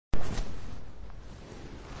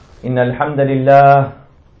إن الحمد لله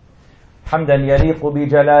حمدا يليق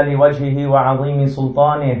بجلال وجهه وعظيم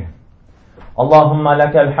سلطانه. اللهم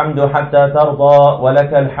لك الحمد حتى ترضى،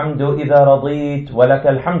 ولك الحمد إذا رضيت، ولك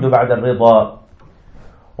الحمد بعد الرضا.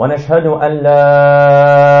 ونشهد أن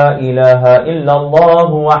لا إله إلا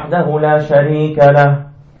الله وحده لا شريك له،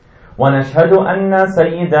 ونشهد أن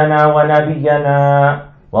سيدنا ونبينا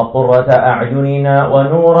وقرة أعيننا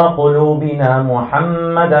ونور قلوبنا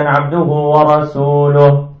محمدا عبده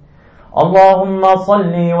ورسوله. اللهم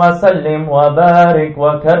صل وسلم وبارك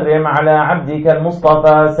وكرم على عبدك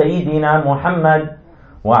المصطفى سيدنا محمد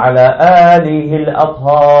وعلى آله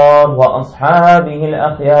الأطهار وأصحابه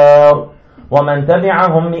الأخيار ومن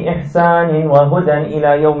تبعهم بإحسان وهدى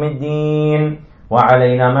إلى يوم الدين،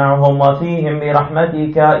 وعلينا معهم وفيهم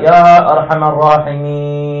برحمتك يا أرحم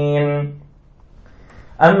الراحمين.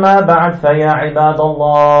 أما بعد، فيا عباد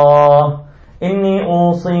الله، إني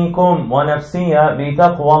أوصيكم ونفسي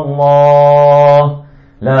بتقوى الله.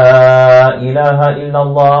 لا إله إلا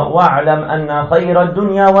الله، واعلم أن خير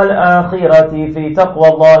الدنيا والآخرة في تقوى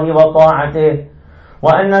الله وطاعته،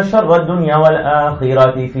 وأن شر الدنيا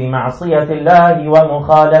والآخرة في معصية الله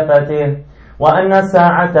ومخالفته، وأن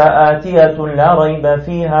الساعة آتية لا ريب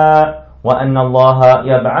فيها، وأن الله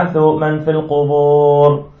يبعث من في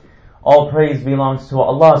القبور. All praise belongs to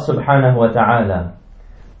Allah subhanahu wa ta'ala,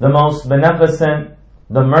 the most beneficent,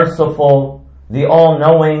 the merciful, the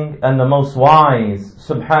all-knowing, and the most wise,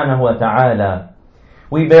 subhanahu wa ta'ala.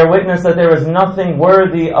 We bear witness that there is nothing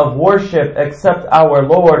worthy of worship except our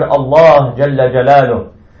Lord Allah Jalla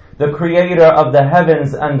Jalaluh, the creator of the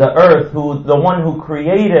heavens and the earth, the one who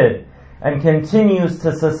created and continues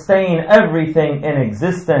to sustain everything in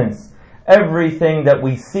existence, everything that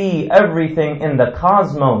we see, everything in the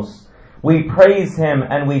cosmos. We praise Him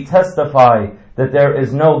and we testify that there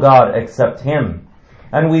is no God except Him.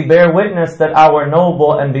 And we bear witness that our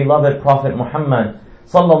noble and beloved Prophet Muhammad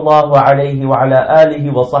sallallahu alayhi wa ala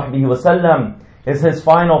alihi wa sahbihi wa sallam is His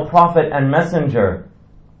final prophet and messenger,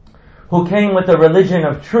 who came with the religion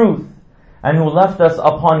of truth and who left us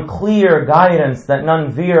upon clear guidance that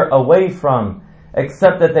none veer away from,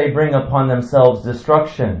 except that they bring upon themselves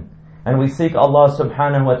destruction. And we seek Allah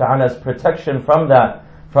subhanahu wa ta'ala's protection from that,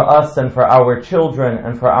 for us and for our children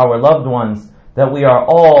and for our loved ones, that we are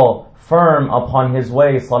all firm upon His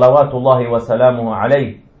way, salawatullahi wa salamuhu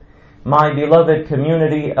alayhi. My beloved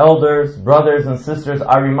community, elders, brothers and sisters,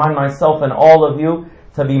 I remind myself and all of you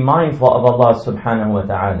to be mindful of Allah subhanahu wa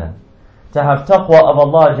ta'ala, to have taqwa of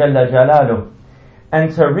Allah jalla jalaluh,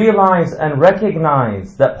 and to realize and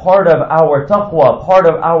recognize that part of our taqwa, part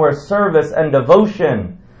of our service and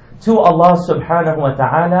devotion to Allah subhanahu wa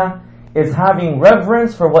ta'ala is having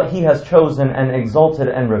reverence for what He has chosen and exalted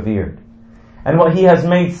and revered, and what He has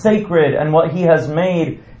made sacred and what He has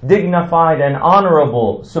made dignified and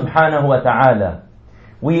honorable, subhanahu wa ta'ala.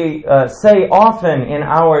 We say often in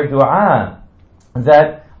our dua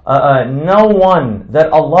that no one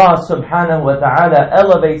that Allah subhanahu wa ta'ala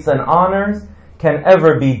elevates and honors can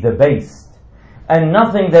ever be debased, and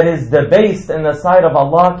nothing that is debased in the sight of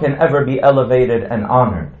Allah can ever be elevated and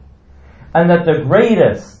honored. And that the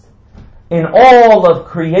greatest in all of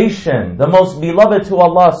creation, the most beloved to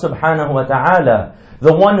Allah subhanahu wa ta'ala,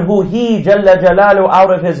 the one who He Jalla Jalalu,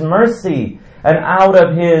 out of His mercy and out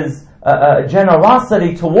of His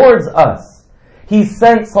generosity towards us, He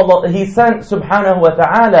sent subhanahu wa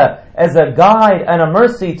ta'ala as a guide and a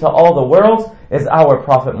mercy to all the worlds, is our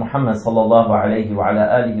Prophet Muhammad sallallahu alayhi wa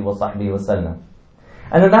ala alihi wa sahbihi wa sallam.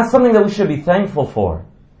 And that's something that we should be thankful for.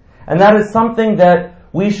 And that is something that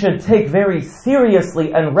we should take very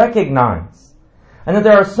seriously and recognize. And that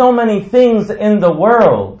there are so many things in the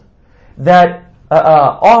world that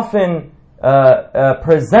often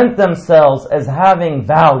present themselves as having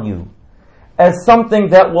value, as something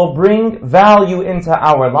that will bring value into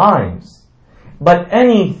our lives. But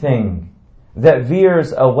anything that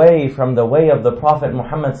veers away from the way of the Prophet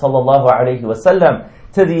Muhammad sallallahu alaihi wasallam,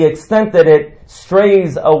 to the extent that it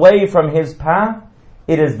strays away from his path,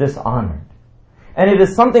 it is dishonored. And it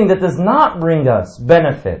is something that does not bring us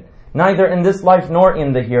benefit, neither in this life nor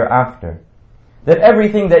in the hereafter. That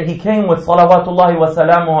everything that He came with, salawatullahi wa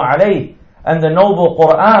salamuhu alayhi, and the noble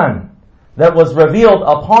Quran that was revealed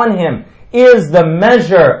upon Him, is the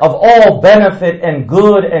measure of all benefit and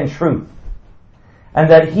good and truth.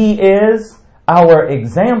 And that He is our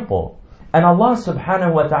example. And Allah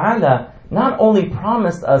subhanahu wa ta'ala not only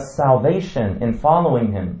promised us salvation in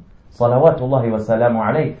following Him, salawatullahi wa salamu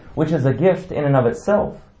alayhi, which is a gift in and of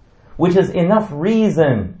itself, which is enough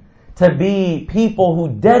reason to be people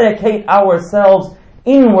who dedicate ourselves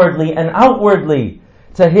inwardly and outwardly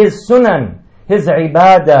to His sunan, His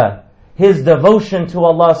ibadah, his devotion to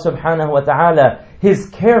Allah subhanahu wa ta'ala, his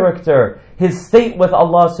character, his state with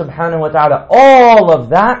Allah subhanahu wa ta'ala, all of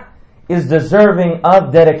that is deserving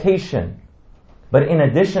of dedication. But in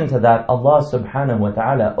addition to that, Allah subhanahu wa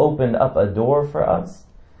ta'ala opened up a door for us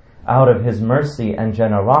out of His mercy and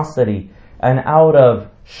generosity, and out of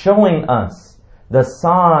showing us the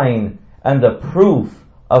sign and the proof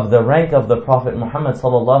of the rank of the Prophet Muhammad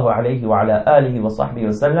sallallahu alayhi wa ala alihi wa sahbihi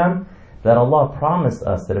wa sallam, that Allah promised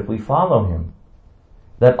us that if we follow him,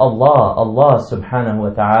 that Allah subhanahu wa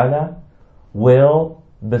ta'ala will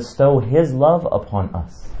bestow His love upon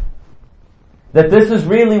us. That this is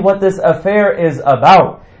really what this affair is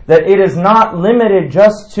about. That it is not limited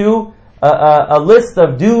just to a list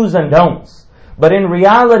of do's and don'ts. But in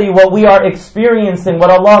reality, what we are experiencing,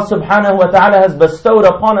 what Allah subhanahu wa ta'ala has bestowed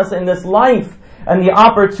upon us in this life, and the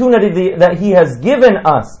opportunity that He has given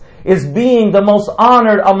us, is being the most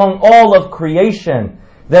honored among all of creation.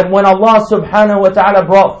 That when Allah subhanahu wa ta'ala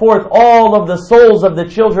brought forth all of the souls of the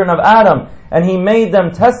children of Adam, and He made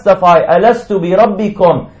them testify, Alastu bi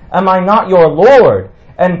rabbikum, am I not your Lord?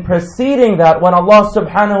 And preceding that, when Allah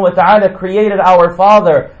subhanahu wa ta'ala created our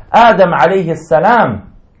father, Adam alayhi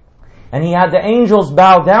salam, and He had the angels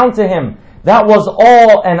bow down to him, that was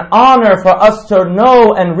all an honor for us to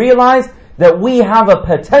know and realize that we have a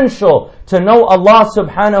potential to know Allah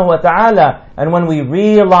subhanahu wa ta'ala. And when we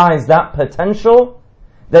realize that potential,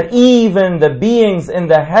 that even the beings in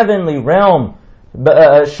the heavenly realm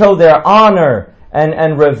show their honor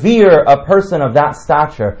and revere a person of that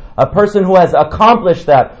stature, a person who has accomplished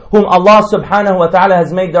that, whom Allah subhanahu wa ta'ala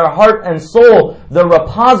has made their heart and soul the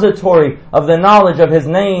repository of the knowledge of His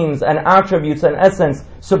names and attributes and essence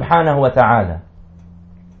subhanahu wa ta'ala.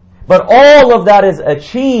 But all of that is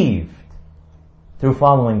achieved through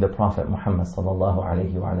following the Prophet Muhammad sallallahu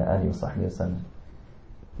alayhi wa alihi wa sallam.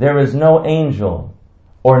 There is no angel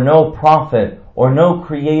or no prophet or no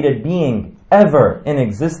created being ever in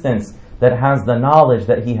existence that has the knowledge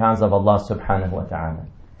that he has of Allah subhanahu wa ta'ala,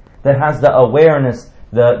 that has the awareness,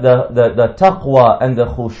 the taqwa and the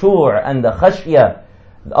khushu' and the khashya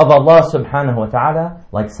of Allah subhanahu wa ta'ala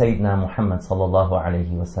like Sayyidina Muhammad sallallahu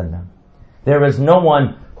alayhi wa sallam. There is no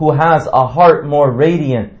one who has a heart more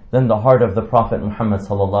radiant than the heart of the Prophet Muhammad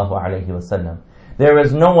sallallahu alayhi wa sallam. There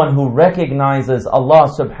is no one who recognizes Allah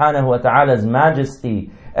subhanahu wa ta'ala's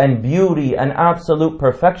majesty and beauty and absolute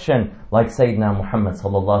perfection like Sayyidina Muhammad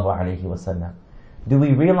sallallahu alayhi wa sallam. Do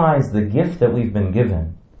we realize the gift that we've been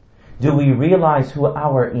given? Do we realize who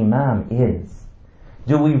our Imam is?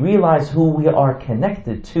 Do we realize who we are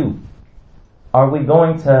connected to? Are we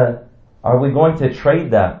going to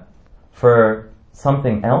trade that for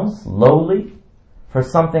something else, lowly? For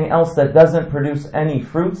something else that doesn't produce any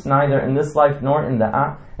fruits, neither in this life nor in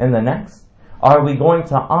the next? Are we going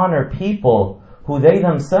to honor people who they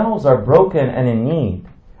themselves are broken and in need,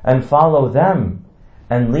 and follow them,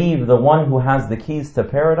 and leave the one who has the keys to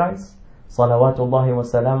paradise? Salawatullahi wa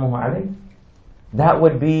salamuhu alayhi. That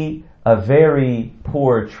would be a very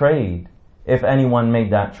poor trade if anyone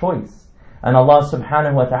made that choice. And Allah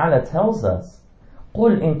subhanahu wa ta'ala tells us,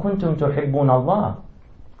 قُلْ إِن كُنْتُمْ تُحِبُّونَ اللَّهِ.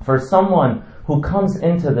 For someone who comes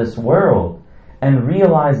into this world and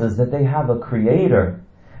realizes that they have a creator,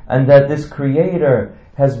 and that this creator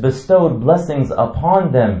has bestowed blessings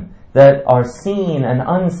upon them that are seen and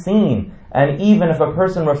unseen, and even if a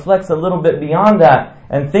person reflects a little bit beyond that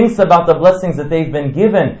and thinks about the blessings that they've been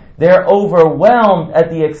given, they're overwhelmed at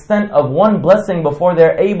the extent of one blessing before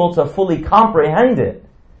they're able to fully comprehend it.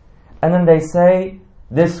 And then they say,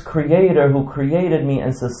 this creator who created me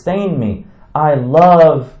and sustained me, I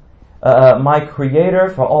love my creator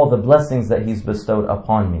for all the blessings that he's bestowed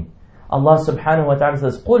upon me. Allah subhanahu wa ta'ala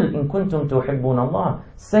says, قُلْ إِن كُنْتُمْ تُحِبُّونَ اللَّهِ.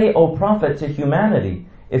 Say, O Prophet, to humanity,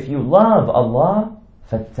 if you love Allah,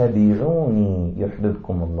 فَاتَّبِعُونِي يُحْبِبْكُمُ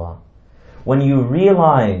اللَّهِ. When you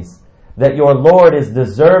realize that your Lord is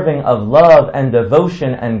deserving of love and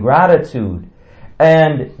devotion and gratitude,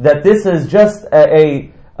 and that this is just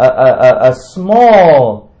a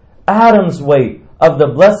small atom's weight of the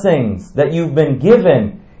blessings that you've been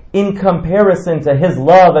given in comparison to His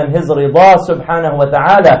love and His rida subhanahu wa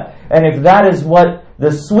ta'ala, and if that is what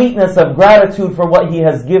the sweetness of gratitude for what He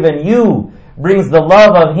has given you brings the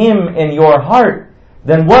love of Him in your heart,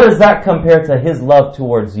 then what does that compare to His love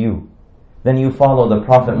towards you? Then you follow the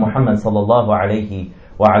Prophet Muhammad sallallahu alayhi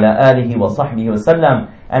wa ala alihi wa sahbihi wa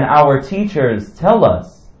sallam. And our teachers tell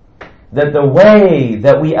us that the way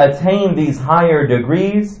that we attain these higher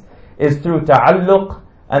degrees is through ta'alluq,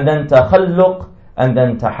 and then takhalluq, and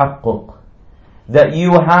then tahaqquq. That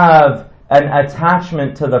you have an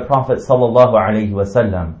attachment to the Prophet sallallahu alaihi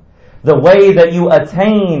wasallam. the way that you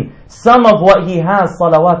attain some of what he has,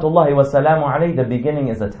 salawatullahi wa salamu alayhi, the beginning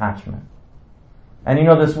is attachment. And you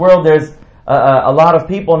know, this world, there's a lot of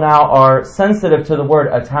people now are sensitive to the word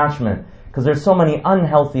attachment, because there's so many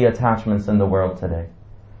unhealthy attachments in the world today.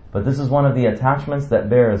 But this is one of the attachments that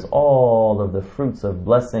bears all of the fruits of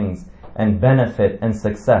blessings and benefit and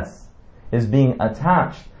success, is being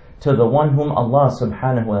attached to the one whom Allah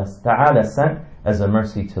subhanahu wa ta'ala sent as a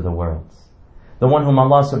mercy to the worlds. The one whom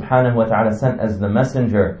Allah subhanahu wa ta'ala sent as the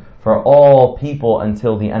messenger for all people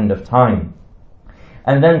until the end of time.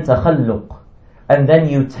 And then takhalluq, and then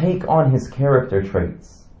you take on his character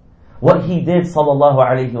traits. What he did, sallallahu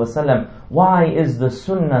alayhi wa sallam. Why is the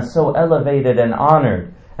sunnah so elevated and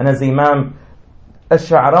honored? And as Imam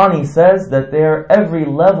Ash-Sha'rani says, that every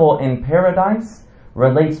level in paradise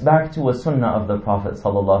relates back to a sunnah of the Prophet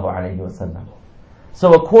sallallahu alayhi wa sallam.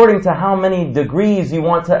 So according to how many degrees you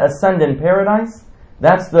want to ascend in paradise,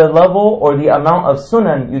 that's the level or the amount of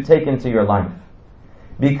sunnah you take into your life.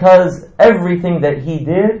 Because everything that he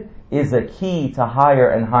did is a key to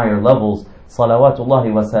higher and higher levels,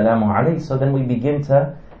 salawatullahi wa salamu alayhi. So then we begin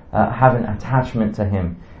to have an attachment to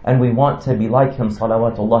him. And we want to be like him,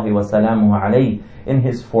 salawatullahi wa salamu alayhi, in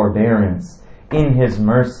his forbearance, in his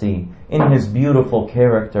mercy, in his beautiful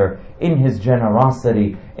character, in his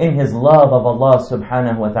generosity, in his love of Allah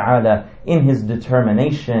subhanahu wa ta'ala, in his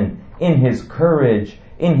determination, in his courage,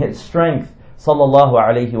 in his strength, sallallahu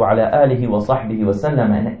alayhi wa ala alihi wa sahbihi wa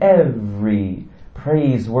sallam, and every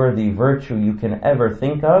praiseworthy virtue you can ever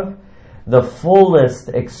think of. The fullest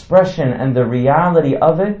expression and the reality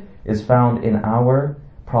of it is found in our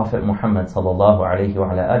Prophet Muhammad sallallahu alayhi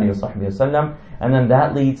wa ala alihi wa sahbihi wa sallam. And then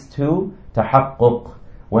that leads to tahaqquq,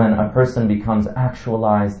 when a person becomes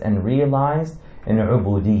actualized and realized in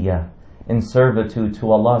ubudiyyah, in servitude to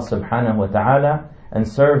Allah subhanahu wa ta'ala, and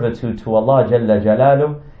servitude to Allah jalla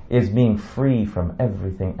jalaluh is being free from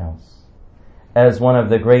everything else. As one of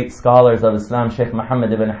the great scholars of Islam, Shaykh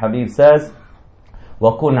Muhammad ibn Habib says,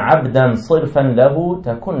 وَكُنْ عَبْدًا صِرْفًا لَهُ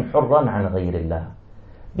تَكُنْ حُرًّا عَنْ غَيْرِ اللَّهِ.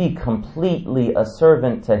 Be completely a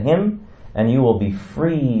servant to him, and you will be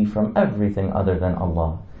free from everything other than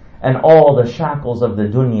Allah. And all the shackles of the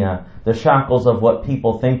dunya, the shackles of what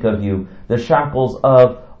people think of you, the shackles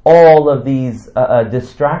of all of these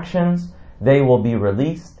distractions, they will be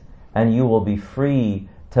released, and you will be free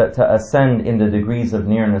to ascend in the degrees of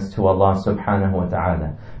nearness to Allah subhanahu wa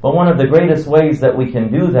ta'ala. But one of the greatest ways that we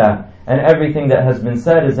can do that, and everything that has been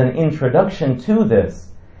said is an introduction to this,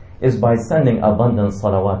 is by sending abundant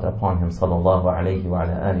salawat upon him, sallallahu alayhi wa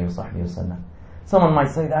ala alihi wa sahbihi wa sallam. Someone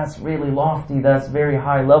might say, that's really lofty, that's very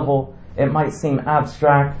high level. It might seem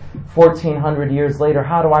abstract. 1400 years later,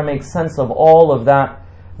 how do I make sense of all of that?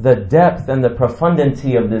 The depth and the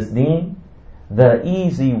profundity of this deen. The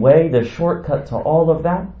easy way, the shortcut to all of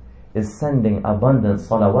that is sending abundant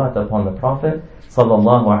salawat upon the Prophet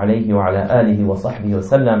sallallahu alayhi wa ala alihi wa sahbihi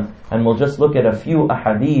wa sallam. And we'll just look at a few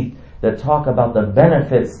ahadith that talk about the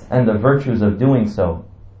benefits and the virtues of doing so.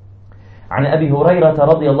 عن أبي هريرة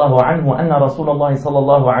رضي الله عنه أن رسول الله صلى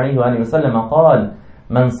الله عليه وآله وسلم قال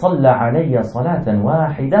من صلى علي صلاة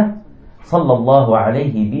واحدة صلى الله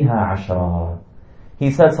عليه بها عشرا.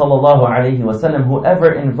 He said sallallahu alayhi wasallam,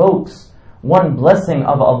 whoever invokes one blessing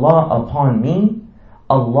of Allah upon me,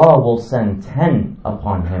 Allah will send 10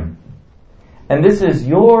 upon him. And this is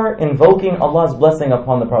your invoking Allah's blessing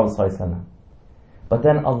upon the Prophet sallallahu alaihi wasallam. But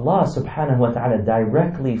then Allah subhanahu wa ta'ala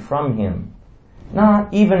directly from him,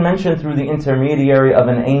 not even mentioned through the intermediary of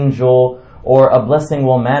an angel or a blessing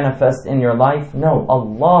will manifest in your life. No,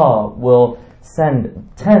 Allah will send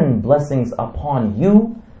 10 blessings upon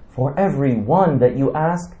you for every one that you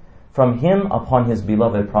ask from him upon his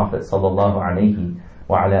beloved Prophet sallallahu alayhi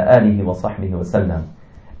wa ala alihi wa sahbihi wa sallam.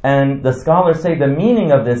 And the scholars say the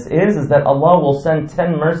meaning of this is that Allah will send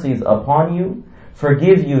 10 mercies upon you,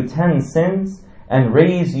 forgive you 10 sins, and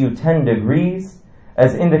raise you 10 degrees,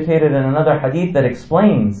 as indicated in another hadith that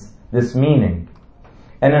explains this meaning.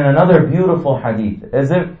 And in another beautiful hadith,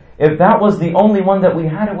 as if that was the only one that we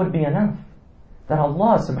had, it would be enough. That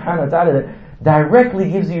Allah subhanahu wa ta'ala directly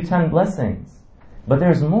gives you 10 blessings. But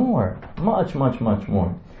there's more, much, much, much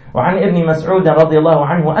more. وعن ابن مسعود رضي الله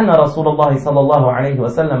عنه أن رسول الله صلى الله عليه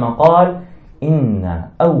وسلم قال إن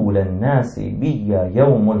أولى الناس بي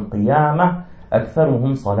يوم القيامة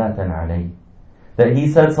أكثرهم صلاة علي. That he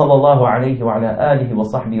said sallallahu alayhi wa ala alihi wa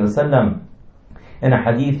sahbihi wa sallam in a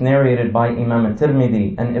hadith narrated by Imam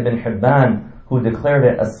al-Tirmidhi and Ibn Hibban, who declared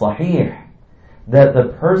it as sahih, that the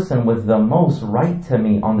person with the most right to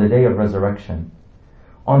me on the day of resurrection,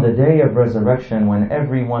 on the day of resurrection when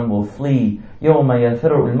everyone will flee, يَوْمَ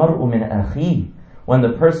يَفِرُّ الْمَرْءُ مِنْ أَخِيهِ when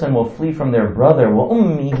the person will flee from their brother,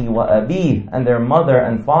 وَأُمِّهِ وَأَبِيهِ, and their mother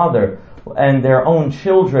and father, and their own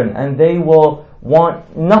children, and they will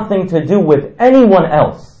want nothing to do with anyone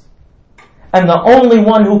else. And the only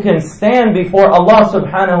one who can stand before Allah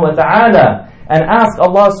subhanahu wa ta'ala and ask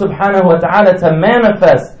Allah subhanahu wa ta'ala to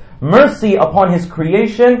manifest mercy upon His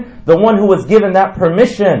creation, the one who was given that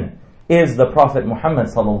permission is the Prophet Muhammad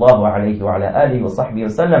sallallahu alayhi wa alihi wa sahbihi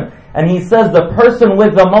wasallam. And he says, the person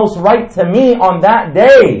with the most right to me on that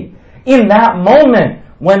day, in that moment,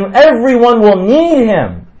 when everyone will need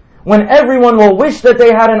him, when everyone will wish that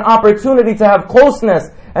they had an opportunity to have closeness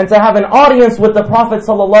and to have an audience with the Prophet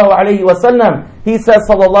sallallahu alayhi wa sallam, he says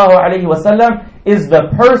sallallahu alayhi wa sallam, is the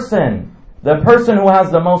person who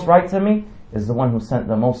has the most right to me, is the one who sent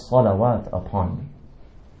the most salawat upon me.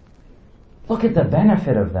 Look at the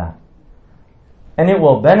benefit of that. And it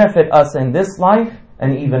will benefit us in this life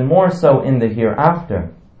and even more so in the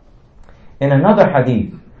hereafter. In another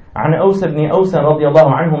hadith, عن أوس بن أوس رضي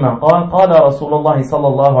الله عنهما قال قال رسول الله صلى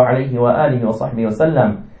الله عليه وآله وصحبه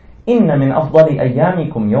وسلم إن من أفضل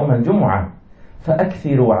أيامكم يوم الجمعة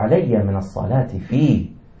فأكثروا علي من الصلاة فيه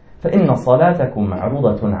فإن صلاتكم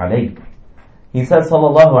معروضة عليك. He says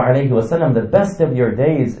sallallahu alayhi wasallam, the best of your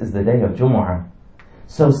days is the day of Jumu'ah.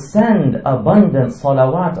 So send abundant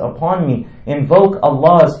salawat upon me, invoke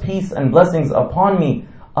Allah's peace and blessings upon me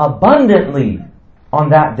abundantly on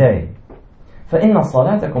that day. فَإِنَّ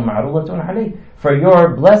صَلَاتَكُمْ مَعْرُوضَةٌ عَلَيْهِ, for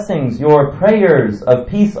your blessings, your prayers of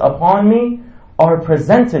peace upon me are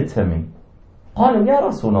presented to me. قَالَ يَا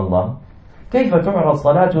رَسُولَ اللَّهِ كَيْفَ تُعْرَضْ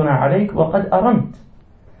صَلَاتُنَا عَلَيْكَ وَقَدْ أَرَمْتَ.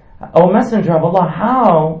 O Messenger of Allah,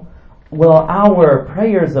 how will our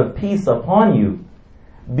prayers of peace upon you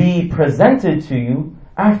be presented to you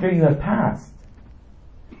after you have passed?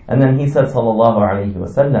 And then he said sallallahu alayhi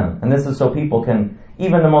wasallam, and this is so people can,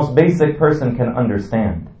 even the most basic person can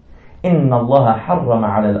understand. إِنَّ اللَّهَ حَرَّمَ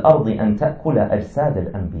عَلَى الْأَرْضِ أَن تَأْكُلَ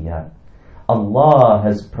أَجْسَادِ الْأَنْبِيَاءِ. Allah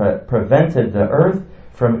has prevented the earth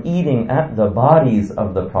from eating at the bodies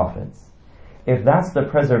of the prophets. If that's the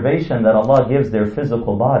preservation that Allah gives their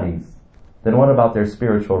physical bodies, then what about their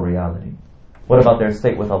spiritual reality? What about their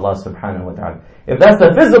state with Allah subhanahu wa ta'ala? If that's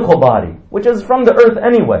the physical body, which is from the earth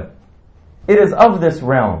anyway, it is of this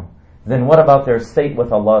realm, then what about their state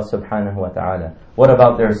with Allah subhanahu wa ta'ala? What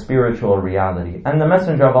about their spiritual reality? And the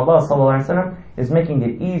Messenger of Allah sallallahu alaihi wasallam is making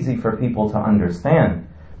it easy for people to understand.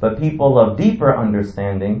 But people of deeper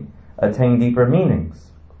understanding attain deeper meanings.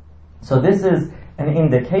 So this is an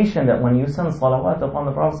indication that when you send salawat upon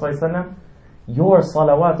the Prophet sallallahu alaihi wasallam, your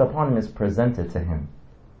salawat upon him is presented to him,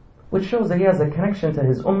 which shows that he has a connection to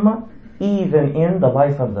his ummah even in the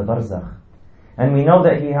life of the barzakh. And we know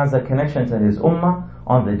that he has a connection to his ummah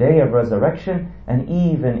on the day of resurrection and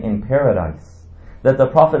even in paradise. That the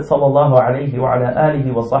Prophet sallallahu alaihi wa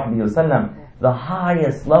alihi wa sahbihi wasallam, the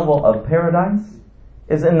highest level of paradise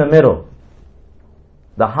is in the middle.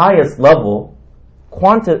 The highest level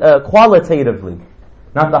qualitatively,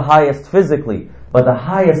 not the highest physically, but the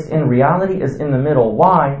highest in reality is in the middle.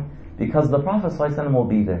 Why? Because the Prophet ﷺ will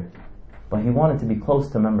be there. But he wanted to be close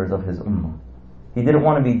to members of his ummah. He didn't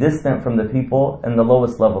want to be distant from the people in the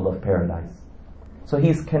lowest level of paradise. So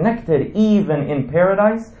he's connected even in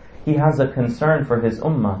paradise. He has a concern for his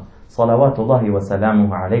ummah. Salawatullahi wa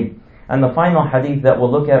salamuhu alayhi. And the final hadith that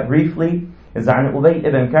we'll look at briefly is عن أبي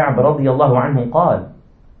ibn Ka'b رضي الله عنه قال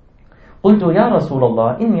قلت يا رسول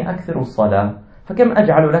الله إني أكثر الصلاة فَكَمْ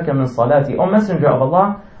أَجْعَلُ لَكَ مِنْ صَلَاتِي. O Messenger of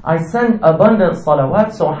Allah, I send abundant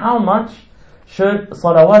salawat, so how much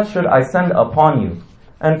salawat should I send upon you?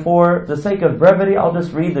 And for the sake of brevity, I'll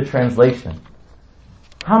just read the translation.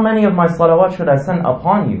 How many of my salawat should I send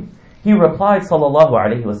upon you? He replied, sallallahu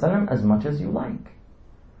alayhi wasallam, as much as you like.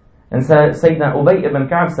 And Sayyidina Ubay ibn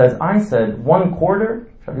Ka'b says, I said 1/4,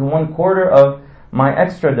 should I do 1/4 of my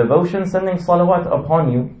extra devotion sending salawat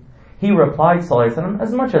upon you? He replied, sallallahu alayhi wasallam,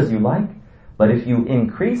 as much as you like. But if you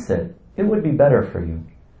increase it, it would be better for you.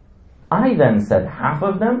 I then said half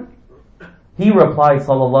of them. He replied,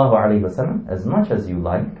 sallallahu alayhi wasallam, as much as you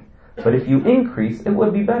like. But if you increase, it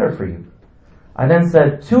would be better for you. I then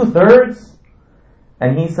said 2/3.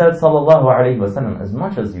 And he said, sallallahu alayhi wasallam, as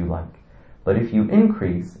much as you like. But if you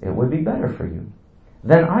increase, it would be better for you.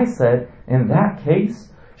 Then I said, in that case,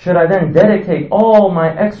 should I then dedicate all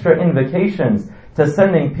my extra invocations to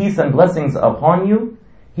sending peace and blessings upon you?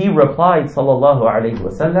 He replied, sallallahu alayhi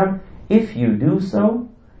wasallam, if you do so,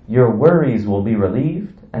 your worries will be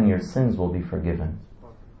relieved and your sins will be forgiven.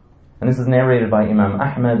 And this is narrated by Imam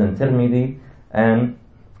Ahmad and Tirmidhi and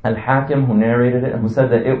Al-Hakim, who narrated it and who said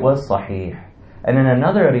that it was sahih. And in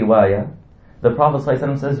another riwayah, the Prophet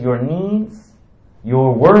ﷺ says, your needs,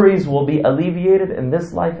 your worries will be alleviated in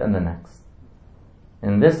this life and the next.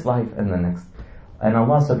 in this life and the next. And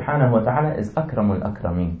Allah subhanahu wa ta'ala is akramul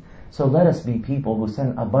akrameen. So let us be people who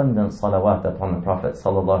send abundant salawat upon the Prophet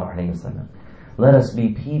sallallahu alayhi wasallam. Let us be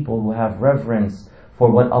people who have reverence for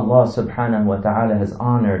what Allah subhanahu wa ta'ala has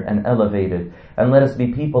honored and elevated. And let us be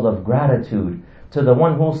people of gratitude to the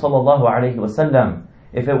one who sallallahu alayhi wasallam,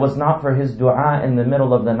 if it was not for his dua in the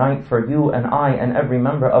middle of the night for you and I and every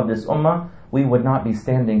member of this ummah, we would not be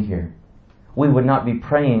standing here. We would not be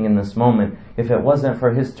praying in this moment if it wasn't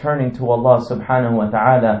for his turning to Allah subhanahu wa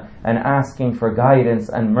ta'ala and asking for guidance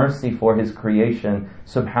and mercy for his creation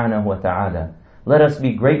subhanahu wa ta'ala. Let us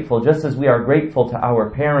be grateful, just as we are grateful to our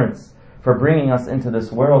parents for bringing us into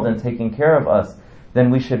this world and taking care of us,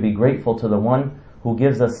 then we should be grateful to the one who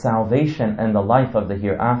gives us salvation and the life of the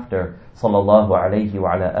hereafter. Sallallahu alayhi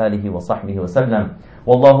wa ala alihi wa sahbihi wa sallam.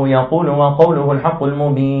 Wallahu yaqulu wa qawluhu al-haqqul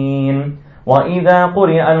mubin. وَإِذَا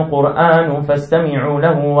قُرِئَ الْقُرْآنُ فَاسْتَمِعُوا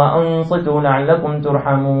لَهُ وَأَنصِتُوا لَعَلَّكُمْ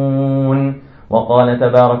تُرْحَمُونَ وقال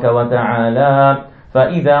تبارك وتعالى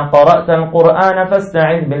فإذا قرأت القرآن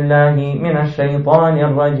فاستعذ بالله من الشيطان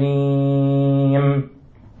الرجيم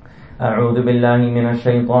أعوذ بالله من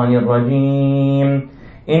الشيطان الرجيم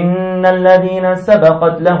إن الذين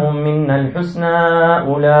سبقت لهم منا الحسنى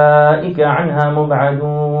أولئك عنها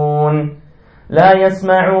مبعدون لا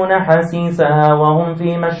يسمعون حسيسها وهم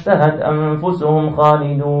فيما اشتهت أنفسهم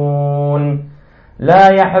خالدون لا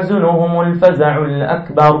يحزنهم الفزع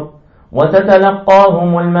الأكبر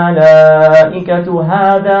وتتلقاهم الملائكة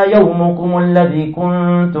هذا يومكم الذي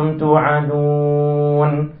كنتم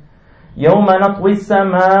توعدون يوم نطوي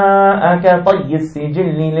السماء كطي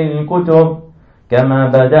السجل للكتب كما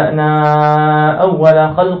بدأنا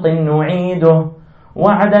أول خلق نعيده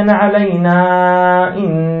وعدا علينا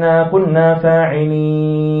إنا كنا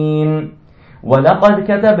فاعلين ولقد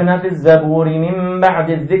كتبنا في الزبور من بعد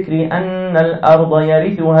الذكر أن الأرض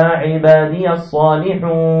يرثها عبادي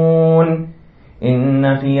الصالحون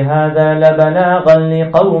إن في هذا لبلاغا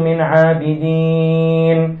لقوم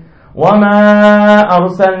عابدين وما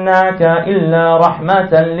أرسلناك إلا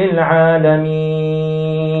رحمة للعالمين.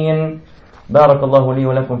 بارك الله لي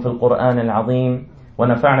ولكم في القرآن العظيم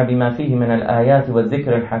ونفعنا بما فيه من الآيات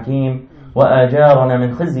والذكر الحكيم وآجارنا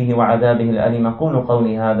من خزيه وعذابه الأليم. أقول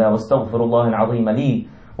قولي هذا واستغفر الله العظيم لي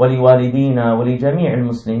ولوالدينا ولجميع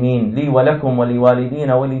المسلمين لي ولكم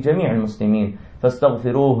ولوالدينا ولجميع المسلمين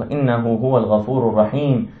فاستغفروه إنه هو الغفور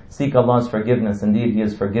الرحيم. Seek Allah's forgiveness, indeed He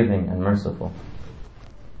is forgiving and merciful.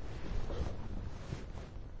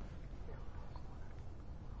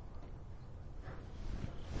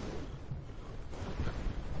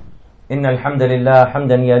 إن الحمد لله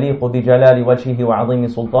حمدا يليق بجلال وجهه وعظيم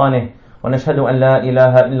سلطانه ونشهد أن لا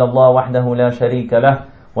إله إلا الله وحده لا شريك له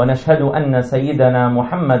ونشهد أن سيدنا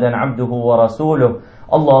محمدا عبده ورسوله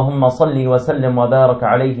اللهم صل وسلم وبارك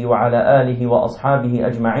عليه وعلى آله وأصحابه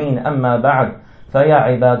أجمعين. أما بعد فيا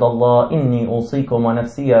عباد الله إني أوصيكم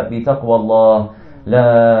ونفسي بتقوى الله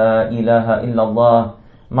لا إله إلا الله.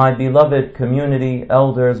 My beloved community,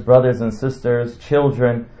 elders, brothers and sisters,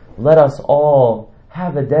 children, let us all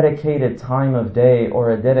have a dedicated time of day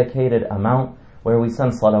or a dedicated amount where we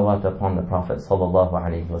send salawat upon the Prophet sallallahu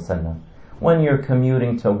alaihi wasallam. When you're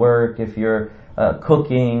commuting to work, if you're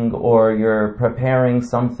cooking or you're preparing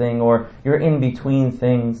something or you're in between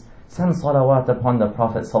things, send salawat upon the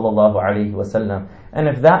Prophet sallallahu alaihi wasallam. And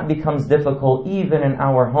if that becomes difficult, even in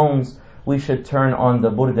our homes, we should turn on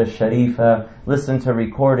the Burda Sharifa, listen to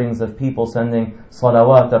recordings of people sending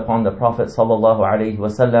salawat upon the Prophet sallallahu alaihi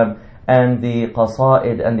wasallam, and the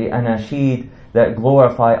qasaid and the anashid that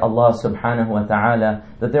glorify Allah subhanahu wa ta'ala,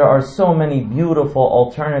 that there are so many beautiful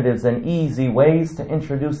alternatives and easy ways to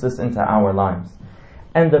introduce this into our lives.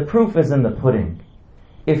 And the proof is in the pudding.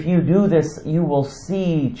 If you do this, you will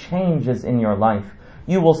see changes in your life.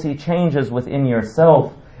 You will see changes within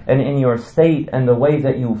yourself and in your state and the way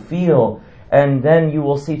that you feel. And then you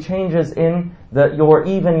will see changes in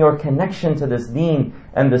your connection to this deen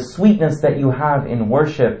and the sweetness that you have in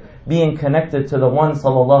worship, being connected to the one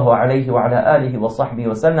sallallahu alayhi wa ala alihi wa sahbihi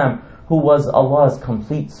wa sallam, who was Allah's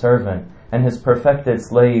complete servant and His perfected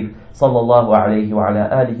slave sallallahu alayhi wa ala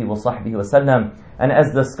alihi wa sahbihi wa sallam. And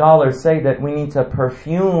as the scholars say, that we need to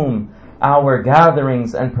perfume our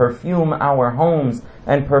gatherings and perfume our homes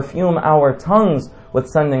and perfume our tongues with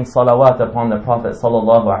sending salawat upon the Prophet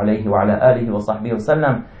sallallahu alayhi wa ala alihi wa sahbihi wa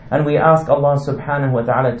sallam. And we ask Allah subhanahu wa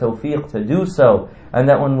ta'ala tawfiq to do so, and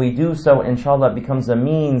that when we do so, inshallah, it becomes a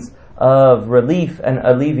means of relief and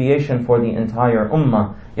alleviation for the entire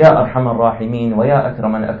ummah. Ya arhamar rahimin wa ya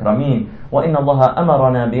akram al-akramin. Wa inna Allah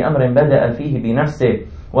amarana bi amrin bada'a fihi bi nafsih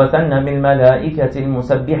wa thanna bil malaikati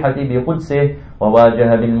al-musabbihati bi qudsih wa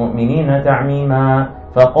wajaha bil mu'minina ta'mima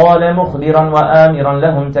فقال مخبرا وآمرا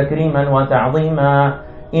لهم تكريما وتعظيما: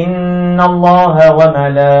 إن الله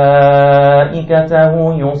وملائكته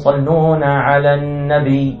يصلون على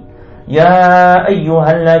النبي يا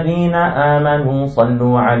أيها الذين آمنوا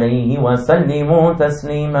صلوا عليه وسلموا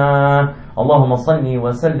تسليما. اللهم صل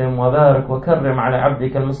وسلم وبارك وكرم على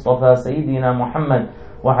عبدك المصطفى سيدنا محمد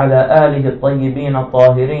وعلى آله الطيبين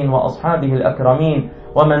الطاهرين وأصحابه الأكرمين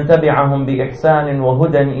ومن تبعهم بإحسان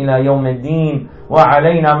وهدى إلى يوم الدين،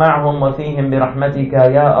 وعلينا معهم وفيهم برحمتك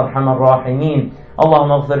يا أرحم الراحمين.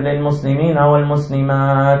 اللهم اغفر للمسلمين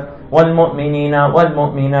والمسلمات والمؤمنين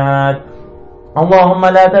والمؤمنات. اللهم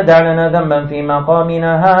لا تدع لنا ذنبا في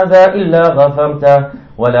مقامنا هذا إلا غفرته،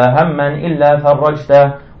 ولا هما إلا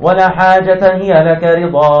فرجته، ولا حاجة هي لك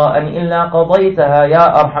رضاء إلا قضيتها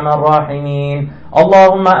يا أرحم الراحمين.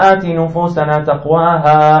 اللهم آت نفوسنا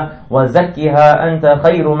تقواها وزكها أنت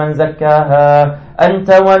خير من زكاها، أنت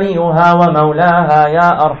وليها ومولاها يا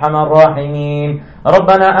أرحم الراحمين.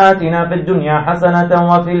 ربنا آتنا في الدنيا حسنة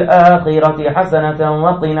وفي الآخرة حسنة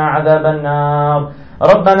وقنا عذاب النار.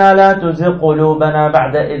 ربنا لا تزغ قلوبنا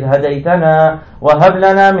بعد إذ هديتنا وهب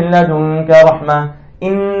لنا من لدنك رحمة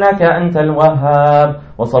إنك أنت الوهاب.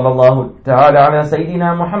 وصلى الله تعالى على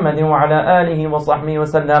سيدنا محمد وعلى آله وصحبه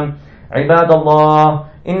وسلم. عباد الله،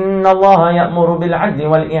 إن الله يأمر بالعدل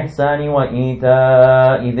والإحسان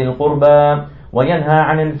وإيتاء ذي القربى وينهى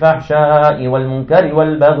عن الفحشاء والمنكر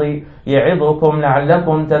والبغي يعظكم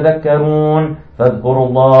لعلكم تذكرون. فاذكروا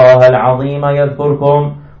الله العظيم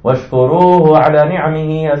يذكركم واشكروه على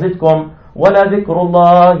نعمه يزدكم ولذكر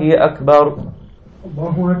الله أكبر.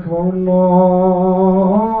 الله أكبر الله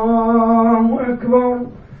أكبر.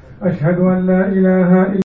 أشهد أن لا إله إلا